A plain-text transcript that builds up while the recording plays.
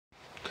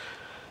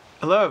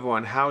Hello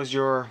everyone, how's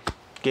your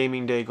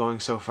gaming day going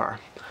so far?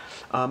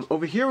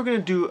 Over here we're going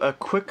to do a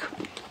quick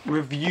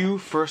review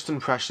first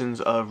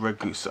impressions of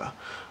Ragusa.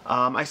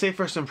 I say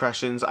first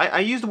impressions, I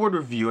use the word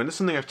review, and this is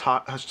something I've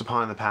touched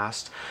upon in the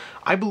past.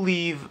 I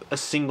believe a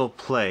single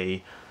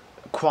play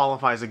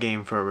qualifies a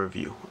game for a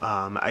review.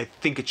 I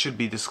think it should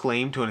be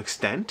disclaimed to an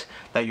extent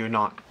that you're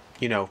not,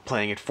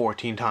 playing it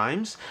 14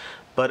 times.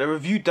 But a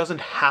review doesn't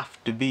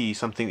have to be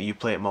something that you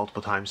play it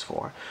multiple times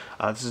for.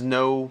 This is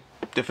no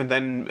different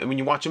than when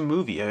you watch a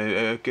movie.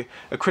 A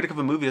critic of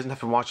a movie doesn't have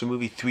to watch a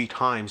movie 3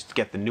 times to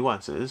get the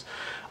nuances.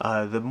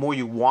 The more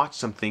you watch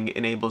something, it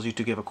enables you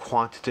to give a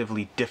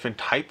quantitatively different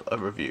type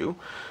of review.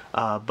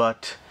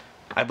 But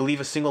I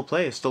believe a single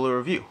play is still a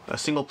review. A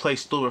single play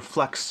still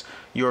reflects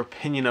your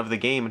opinion of the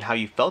game and how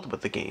you felt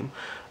about the game.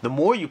 The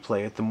more you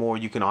play it, the more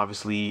you can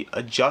obviously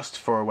adjust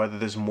for whether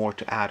there's more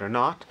to add or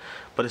not,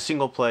 but a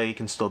single play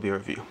can still be a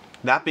review.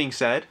 That being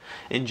said,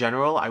 in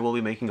general, I will be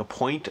making a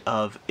point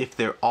of if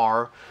there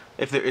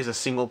is a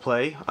single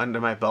play under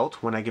my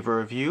belt when I give a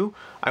review,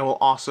 I will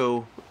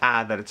also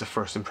add that it's a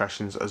first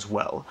impressions as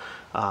well.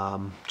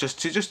 Just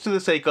to the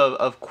sake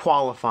of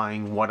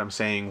qualifying what I'm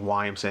saying,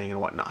 why I'm saying,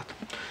 and whatnot.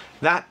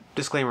 That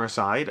disclaimer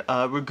aside,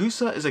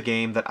 Ragusa is a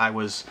game that I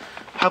was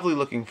heavily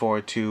looking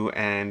forward to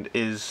and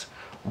is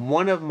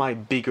one of my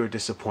bigger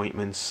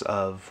disappointments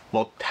of,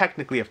 well,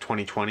 technically of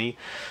 2020,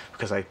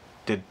 because I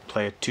did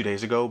play it 2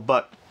 days ago,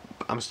 but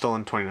I'm still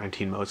in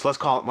 2019 mode. So let's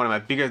call it one of my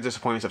bigger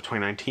disappointments of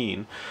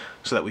 2019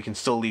 so that we can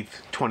still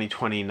leave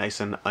 2020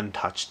 nice and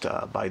untouched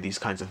by these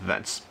kinds of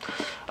events.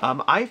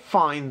 I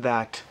find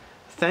that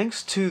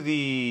thanks to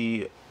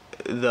the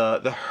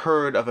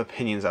herd of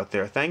opinions out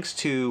there, thanks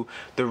to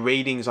the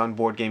ratings on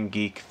Board Game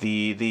Geek,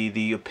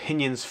 the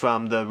opinions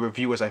from the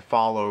reviewers I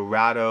follow,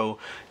 Rado,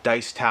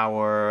 Dice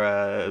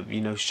Tower,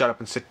 Shut Up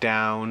and Sit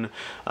Down,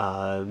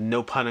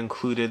 No Pun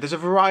Included. There's a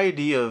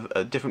variety of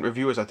different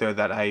reviewers out there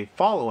that I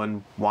follow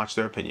and watch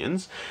their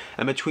opinions.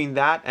 And between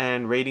that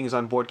and ratings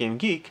on Board Game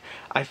Geek,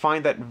 I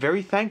find that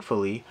very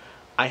thankfully,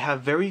 I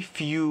have very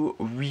few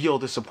real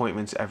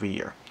disappointments every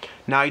year.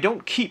 Now, I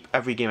don't keep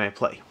every game I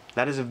play.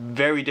 That is a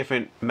very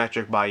different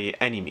metric by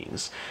any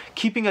means.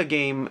 Keeping a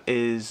game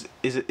is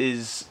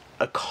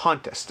a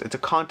contest. It's a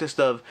contest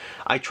of,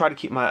 I try to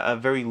keep a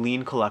very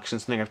lean collection,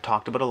 something I've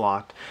talked about a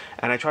lot,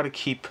 and I try to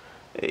keep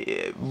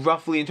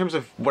roughly, in terms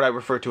of what I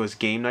refer to as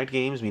game night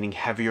games, meaning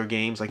heavier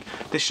games, like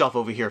this shelf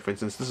over here, for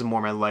instance, this is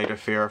more my lighter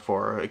fare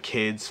for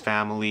kids,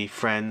 family,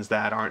 friends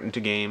that aren't into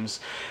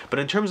games. But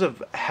in terms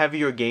of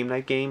heavier game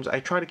night games, I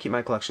try to keep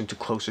my collection to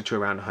closer to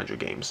around 100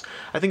 games.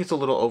 I think it's a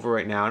little over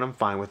right now, and I'm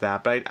fine with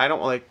that, but I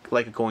don't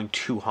like it going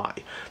too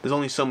high. There's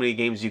only so many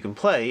games you can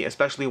play,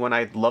 especially when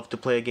I'd love to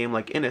play a game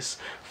like Innis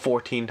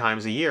 14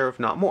 times a year, if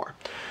not more.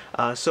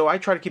 So I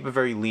try to keep a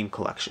very lean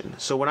collection.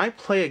 So when I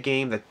play a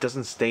game that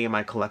doesn't stay in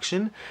my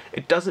collection,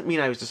 it doesn't mean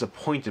I was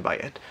disappointed by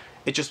it.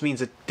 It just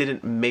means it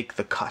didn't make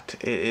the cut.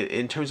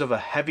 In terms of a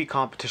heavy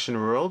competition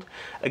world,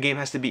 a game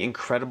has to be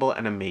incredible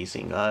and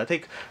amazing.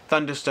 Take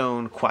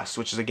Thunderstone Quest,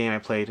 which is a game I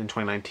played in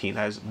 2019.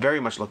 I was very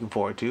much looking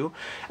forward to,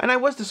 and I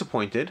was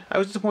disappointed. I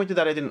was disappointed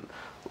that I didn't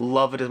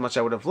love it as much as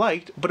I would have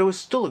liked, but it was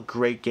still a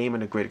great game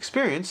and a great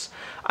experience.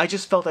 I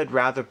just felt I'd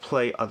rather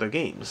play other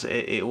games.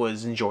 It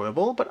was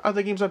enjoyable, but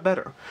other games are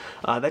better.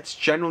 That's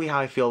generally how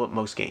I feel about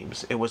most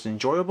games. It was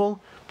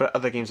enjoyable, but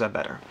other games are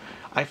better.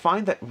 I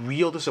find that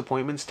real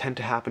disappointments tend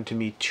to happen to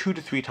me 2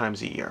 to 3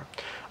 times a year.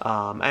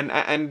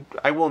 And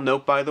I will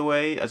note, by the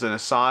way, as an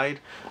aside,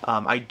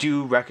 I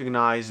do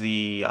recognize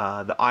the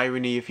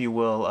irony, if you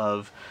will,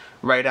 of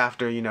right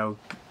after,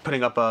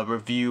 putting up a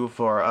review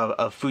for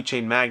a Food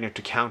Chain Magnet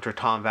to counter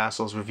Tom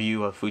Vassel's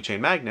review of Food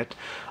Chain Magnet,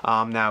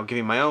 now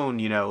giving my own,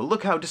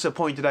 look how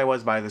disappointed I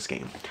was by this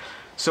game.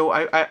 So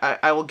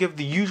I will give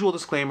the usual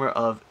disclaimer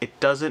of, it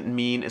doesn't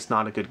mean it's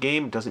not a good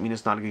game, it doesn't mean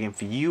it's not a good game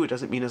for you, it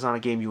doesn't mean it's not a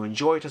game you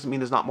enjoy, it doesn't mean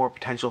there's not more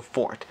potential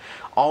for it.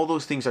 All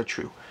those things are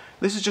true.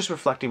 This is just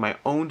reflecting my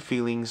own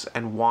feelings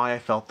and why I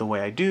felt the way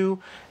I do.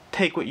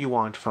 Take what you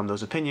want from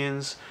those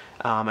opinions,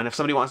 and if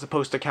somebody wants to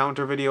post a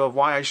counter video of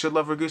why I should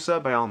love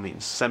Ragusa, by all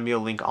means, send me a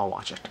link, I'll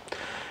watch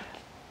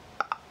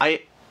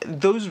it.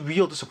 Those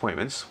real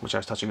disappointments, which I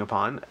was touching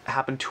upon,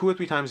 happen 2 or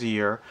 3 times a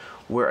year,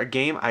 where a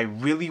game I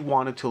really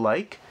wanted to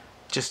like,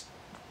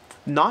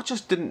 not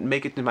just didn't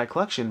make it in my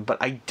collection, but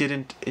I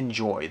didn't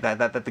enjoy.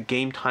 That the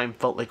game time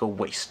felt like a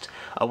waste.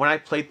 When I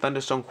played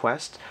Thunderstone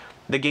Quest,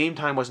 the game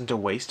time wasn't a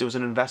waste. It was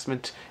an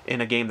investment in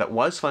a game that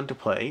was fun to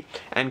play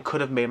and could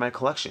have made my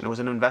collection. It was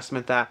an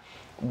investment that,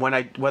 whether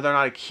or not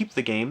I keep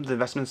the game, the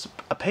investment's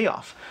a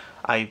payoff.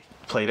 I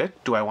played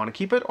it. Do I want to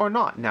keep it or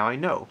not? Now I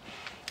know.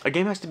 A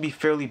game has to be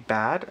fairly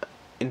bad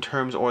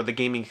or the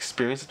gaming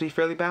experience has to be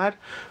fairly bad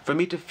for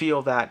me to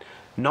feel that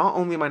not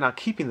only am I not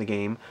keeping the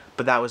game,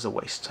 but that was a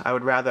waste. I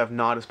would rather have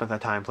not have spent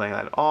that time playing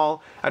that at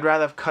all. I'd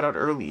rather have cut out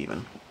early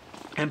even.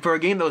 And for a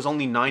game that was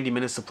only 90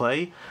 minutes to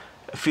play,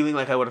 feeling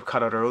like I would have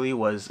cut out early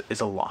is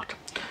a lot.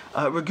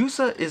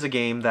 Ragusa is a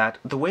game that,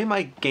 the way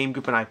my game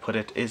group and I put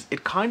it, is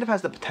it kind of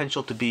has the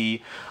potential to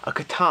be a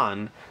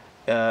Catan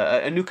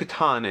a new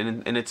Catan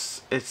in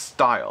its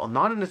style,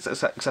 not in its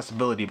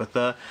accessibility, but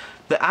the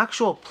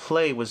actual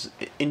play was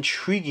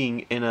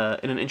intriguing in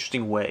an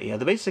interesting way.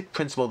 The basic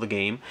principle of the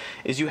game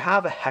is you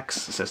have a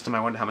hex system.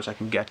 I wonder how much I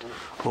can get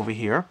over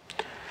here.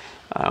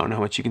 I don't know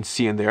how much you can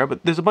see in there,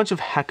 but there's a bunch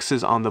of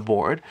hexes on the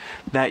board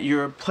that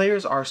your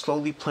players are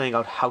slowly playing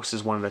out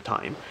houses one at a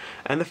time.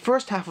 And the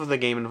first half of the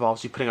game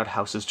involves you putting out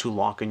houses to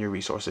lock in your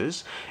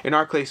resources. In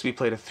our case, we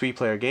played a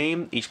 3-player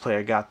game. Each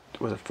player got,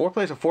 was it 4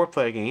 players? A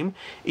 4-player game.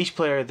 Each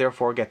player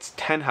therefore gets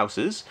 10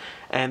 houses,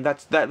 and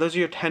those are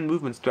your 10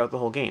 movements throughout the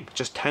whole game.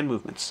 Just 10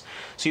 movements.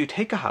 So you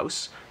take a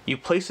house, you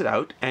place it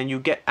out, and you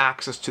get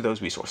access to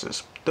those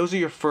resources. Those are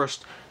your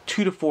first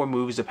 2 to 4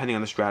 moves depending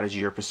on the strategy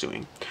you're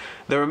pursuing.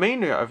 The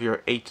remainder of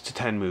your 8 to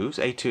 10 moves,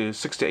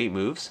 6 to 8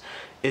 moves,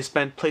 is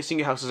spent placing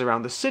your houses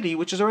around the city,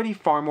 which is already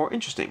far more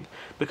interesting.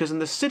 Because in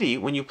the city,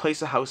 when you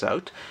place a house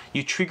out,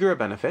 you trigger a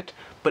benefit,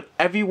 but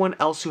everyone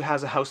else who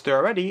has a house there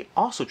already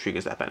also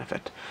triggers that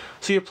benefit.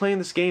 So you're playing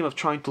this game of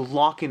trying to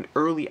lock in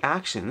early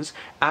actions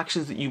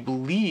that you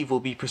believe will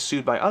be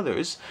pursued by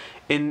others,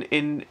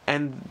 and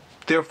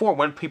therefore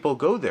when people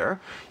go there,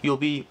 you'll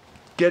be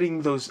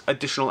getting those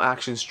additional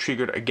actions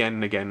triggered again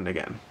and again and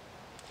again.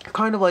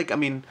 Kind of like, I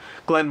mean,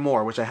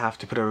 Glenmore, which I have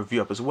to put a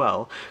review up as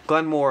well.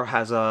 Glenmore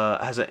has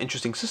an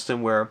interesting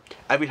system where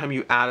every time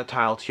you add a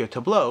tile to your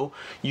tableau,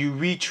 you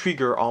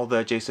re-trigger all the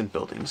adjacent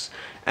buildings.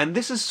 And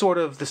this is sort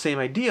of the same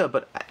idea,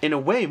 but in a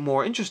way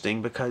more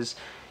interesting, because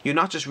you're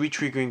not just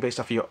re-triggering based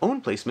off of your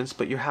own placements,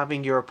 but you're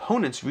having your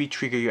opponents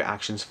re-trigger your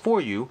actions for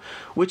you,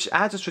 which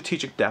adds a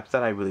strategic depth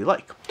that I really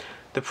like.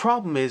 The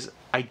problem is,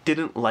 I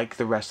didn't like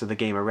the rest of the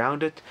game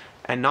around it,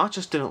 and not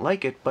just didn't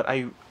like it, but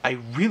I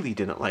really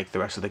didn't like the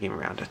rest of the game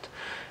around it.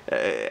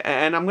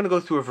 And I'm going to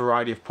go through a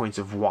variety of points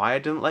of why I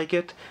didn't like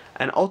it,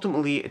 and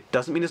ultimately it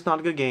doesn't mean it's not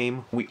a good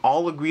game. We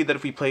all agree that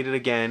if we played it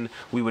again,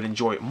 we would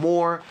enjoy it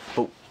more,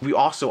 but we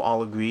also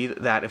all agree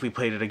that if we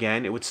played it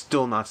again, it would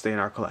still not stay in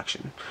our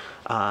collection.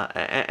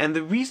 And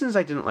the reasons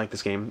I didn't like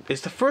this game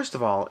is, first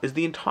of all, is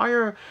the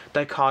entire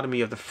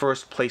dichotomy of the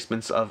first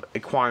placements of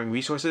acquiring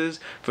resources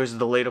versus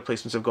the later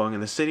placements of going in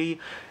the city.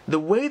 The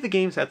way the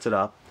game sets it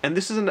up, and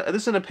this is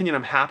an opinion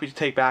I'm happy to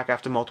take back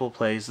after multiple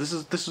plays. This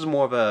is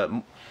more of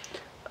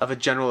a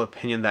general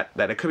opinion that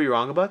I could be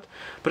wrong about,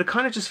 but it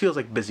kind of just feels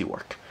like busy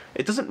work.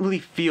 It doesn't really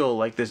feel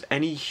like there's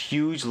any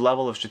huge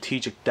level of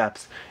strategic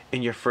depth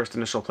in your first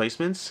initial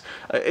placements.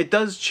 It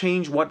does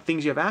change what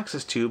things you have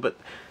access to, but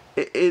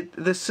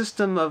the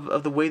system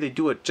of the way they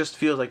do it just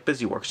feels like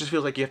busy work. It just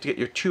feels like you have to get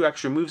your 2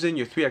 extra moves in,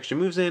 your 3 extra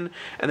moves in,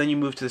 and then you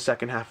move to the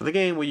second half of the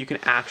game where you can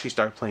actually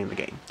start playing the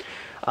game.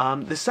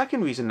 The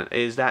second reason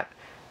is that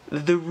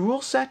the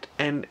rule set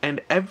and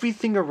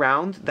everything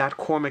around that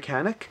core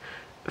mechanic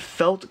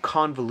felt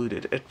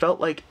convoluted. It felt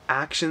like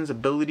actions,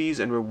 abilities,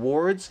 and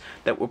rewards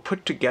that were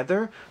put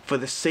together for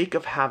the sake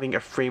of having a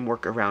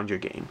framework around your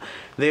game.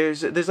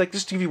 There's like,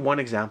 just to give you one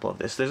example of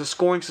this, there's a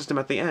scoring system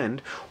at the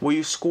end where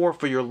you score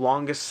for your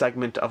longest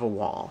segment of a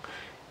wall.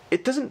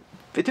 It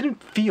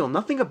didn't feel,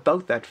 nothing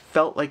about that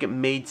felt like it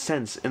made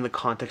sense in the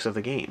context of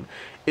the game.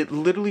 It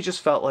literally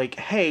just felt like,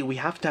 hey, we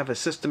have to have a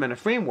system and a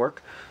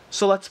framework,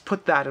 so let's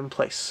put that in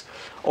place.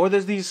 Or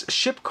there's these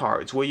ship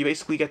cards where you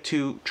basically get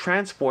to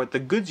transport the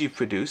goods you've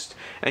produced,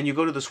 and you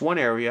go to this one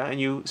area and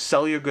you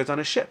sell your goods on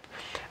a ship.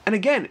 And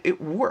again, it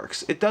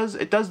works. It does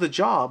the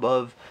job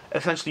of,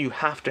 essentially, you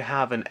have to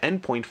have an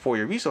endpoint for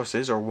your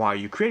resources, or why are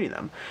you creating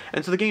them.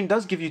 And so the game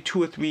does give you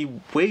 2 or 3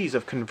 ways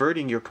of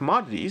converting your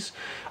commodities.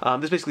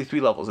 There's basically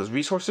 3 levels. There's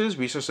resources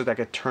that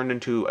get turned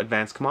into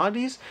advanced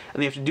commodities, and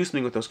then you have to do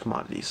something with those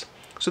commodities.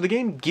 So the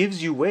game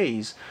gives you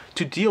ways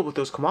to deal with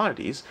those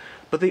commodities,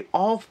 but they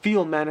all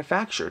feel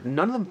manufactured.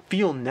 None of them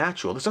feel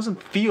natural. This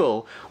doesn't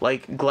feel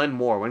like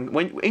Glenmore.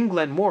 When in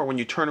Glenmore, when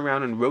you turn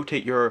around and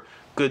rotate your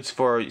goods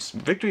for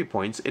victory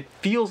points, it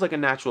feels like a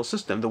natural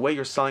system, the way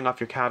you're selling off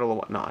your cattle or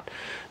whatnot.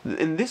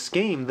 In this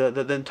game,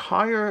 the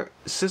entire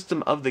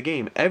system of the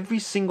game, every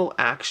single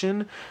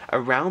action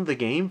around the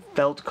game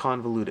felt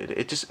convoluted.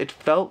 It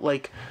felt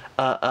like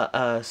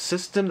a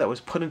system that was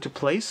put into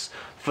place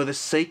for the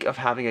sake of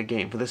having a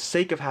game, for the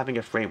sake of having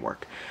a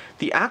framework.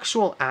 The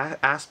actual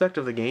aspect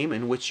of the game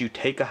in which you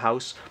take a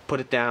house, put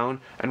it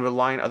down, and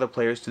rely on other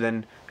players to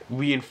then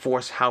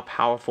reinforce how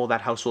powerful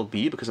that house will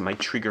be, because it might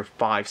trigger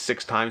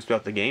 5-6 times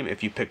throughout the game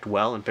if you picked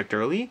well and picked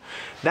early.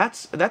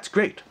 That's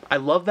great. I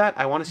love that.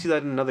 I want to see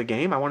that in another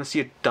game. I want to see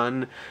it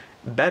done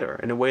better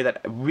in a way that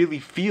really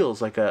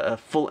feels like a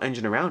full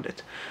engine around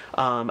it.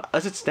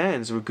 As it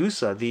stands,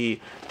 Ragusa, the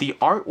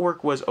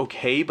artwork was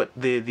okay, but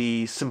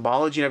the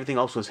symbology and everything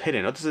else was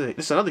hidden. This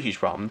is another huge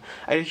problem.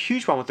 I had a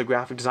huge problem with the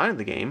graphic design of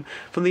the game,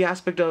 from the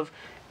aspect of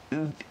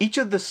each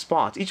of the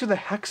spots, each of the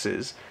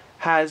hexes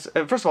has,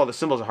 first of all, the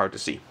symbols are hard to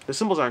see. The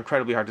symbols are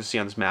incredibly hard to see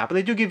on this map, and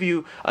they do give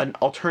you an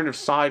alternative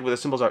side where the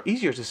symbols are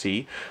easier to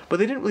see, but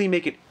they didn't really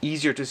make it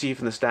easier to see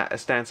from the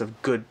stance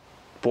of good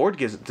board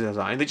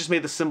design. They just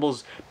made the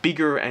symbols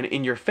bigger and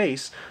in your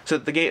face, so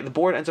that the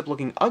board ends up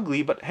looking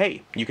ugly, but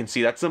hey, you can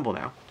see that symbol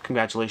now.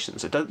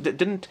 congratulations. It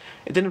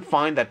didn't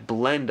find that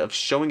blend of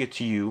showing it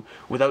to you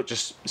without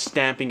just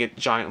stamping it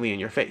giantly in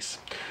your face.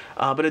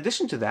 But in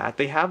addition to that,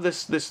 they have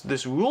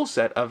this rule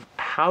set of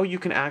how you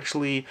can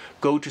actually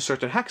go to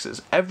certain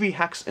hexes. Every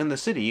hex in the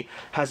city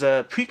has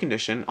a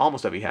precondition,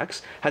 almost every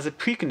hex, has a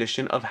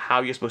precondition of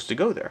how you're supposed to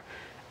go there.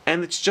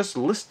 And it's just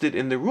listed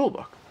in the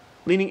rulebook.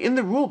 Meaning in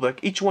the rulebook,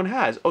 each one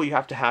has, oh, you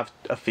have to have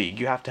a fig,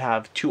 you have to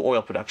have 2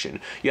 oil production,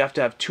 you have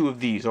to have 2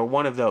 of these or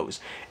 1 of those.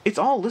 It's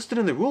all listed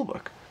in the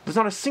rulebook. There's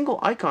not a single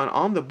icon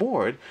on the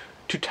board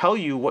to tell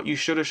you what you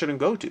should or shouldn't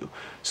go to.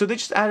 So they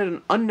just added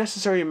an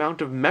unnecessary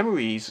amount of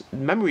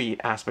memory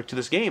aspect to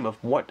this game of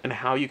what and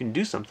how you can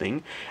do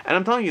something. And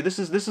I'm telling you, this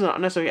is an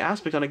unnecessary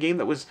aspect on a game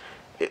that was,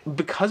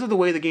 because of the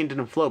way the game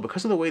didn't flow,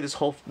 because of the way this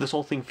whole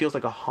thing feels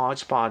like a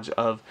hodgepodge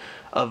of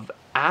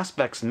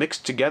aspects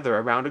mixed together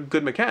around a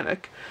good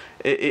mechanic,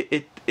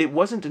 it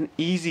wasn't an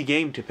easy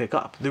game to pick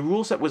up. The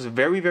rule set was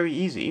very, very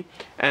easy,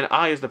 and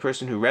I, as the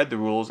person who read the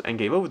rules and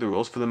gave over the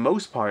rules, for the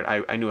most part,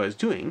 I knew what I was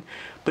doing,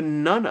 but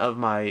none of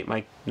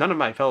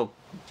my fellow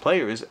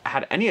players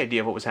had any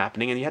idea of what was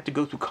happening, and you had to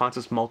go through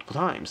concepts multiple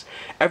times.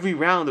 Every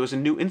round there was a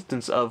new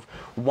instance of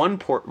one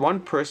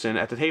person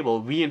at the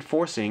table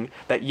reinforcing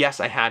that yes,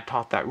 I had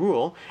taught that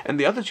rule, and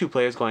the other 2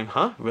 players going,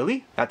 huh,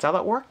 really? That's how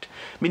that worked?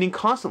 Meaning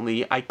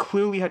constantly I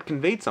clearly had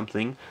conveyed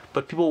something,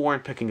 but people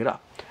weren't picking it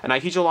up. And I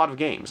teach a lot of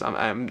games.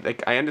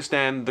 I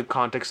understand the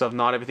context of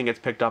not everything gets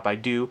picked up, I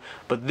do,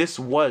 but this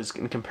was,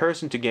 in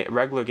comparison to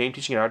regular game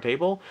teaching at our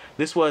table,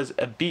 this was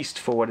a beast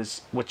for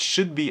what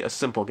should be a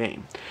simple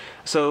game.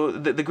 So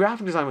the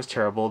graphic design was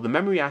terrible, the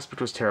memory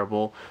aspect was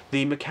terrible,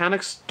 the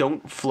mechanics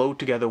don't flow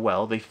together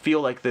well, they feel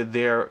like they're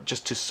there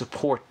just to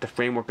support the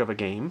framework of a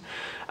game,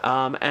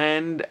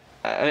 and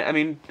I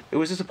mean, it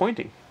was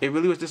disappointing. It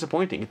really was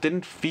disappointing. It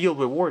didn't feel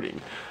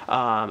rewarding.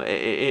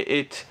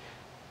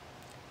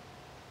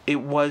 It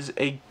was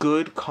a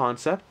good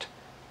concept,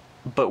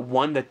 but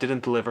one that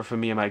didn't deliver for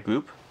me and my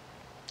group.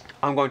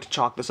 I'm going to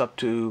chalk this up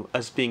to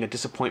as being a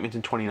disappointment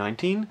in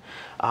 2019.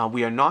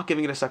 We are not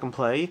giving it a second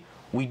play.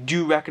 We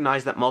do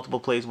recognize that multiple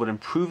plays would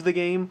improve the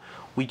game.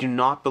 We do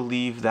not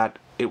believe that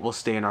it will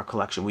stay in our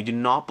collection. We do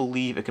not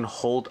believe it can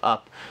hold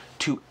up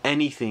to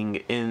anything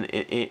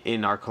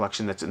in our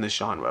collection that's in this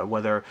genre.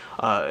 Whether,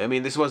 I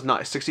mean, this was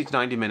not 60 to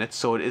 90 minutes,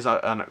 so it is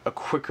a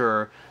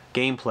quicker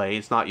gameplay.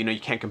 It's not, you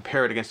can't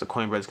compare it against the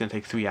Coin Bread. It's going to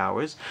take 3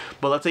 hours.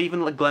 But let's say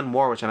even like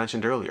Glenmore, which I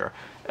mentioned earlier,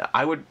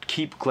 I would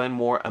keep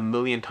Glenmore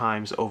 1,000,000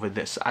 times over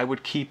this. I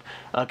would keep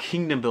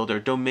Kingdom Builder,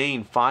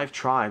 Domain, 5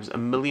 Tribes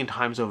 1,000,000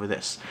 times over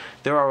this.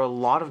 There are a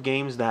lot of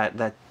games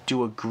that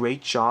do a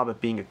great job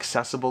at being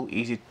accessible,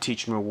 easy to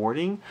teach, and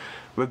rewarding.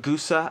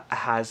 Ragusa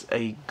has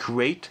a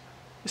great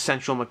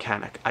central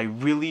mechanic. I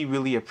really,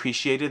 really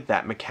appreciated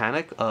that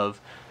mechanic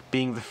of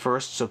being the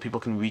first so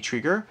people can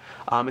re-trigger.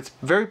 It's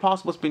very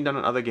possible it's been done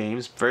in other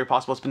games, very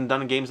possible it's been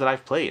done in games that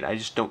I've played. I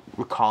just don't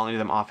recall any of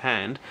them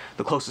offhand.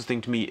 The closest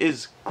thing to me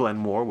is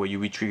Glenmore, where you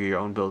re-trigger your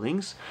own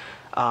buildings.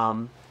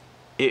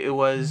 It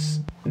was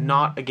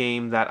not a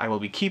game that I will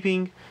be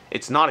keeping.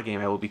 It's not a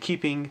game I will be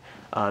keeping.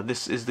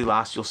 This is the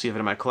last you'll see of it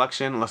in my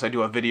collection, unless I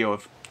do a video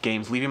of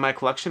games leaving my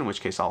collection, in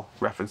which case I'll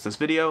reference this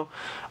video.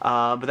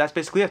 But that's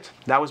basically it.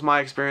 That was my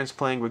experience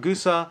playing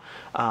Ragusa.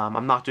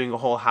 I'm not doing a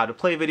whole how to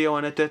play video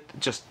on it,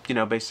 just,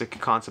 basic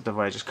concept of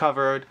what I just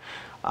covered.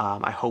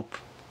 I hope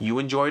you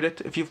enjoyed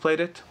it if you've played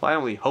it. Well, I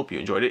don't really hope you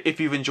enjoyed it.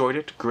 If you've enjoyed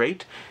it,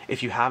 great.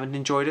 If you haven't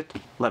enjoyed it,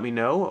 let me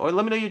know. Or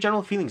let me know your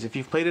general feelings. If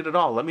you've played it at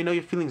all, let me know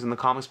your feelings in the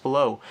comments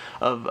below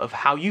of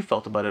how you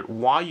felt about it,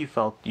 why you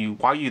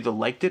either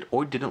liked it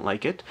or didn't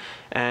like it,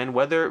 and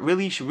whether it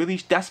really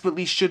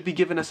desperately should be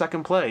given a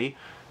second play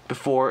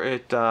before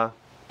it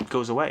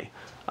goes away.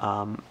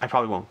 I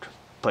probably won't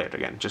play it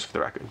again, just for the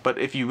record. But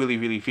if you really,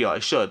 really feel I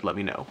should, let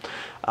me know.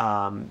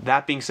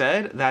 That being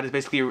said, that is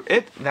basically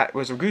it. That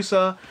was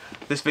Ragusa.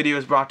 This video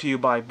is brought to you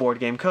by Board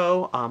Game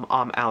Co.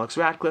 I'm Alex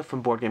Radcliffe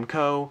from Board Game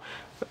Co.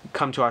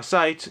 Come to our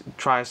site,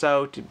 try us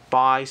out,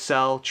 buy,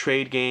 sell,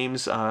 trade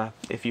games.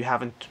 If you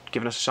haven't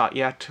given us a shot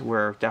yet,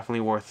 we're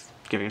definitely worth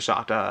giving a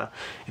shot.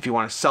 If you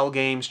want to sell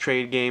games,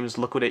 trade games,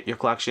 liquidate your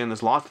collection,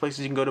 there's lots of places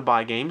you can go to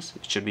buy games.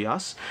 It should be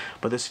us.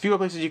 But there's fewer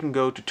places you can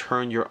go to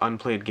turn your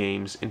unplayed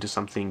games into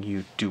something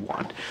you do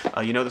want.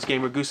 This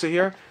game Ragusa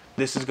here?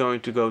 This is going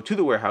to go to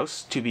the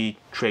warehouse to be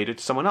traded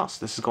to someone else.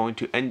 This is going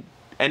to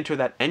enter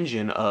that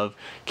engine of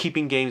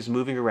keeping games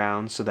moving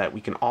around so that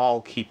we can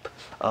all keep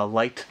a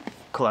light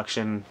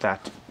collection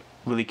that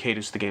really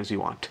caters to the games we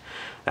want.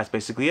 That's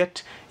basically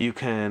it. You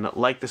can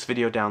like this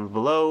video down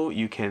below,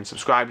 you can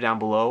subscribe down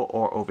below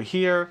or over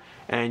here,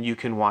 and you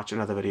can watch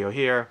another video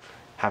here.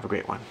 Have a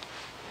great one.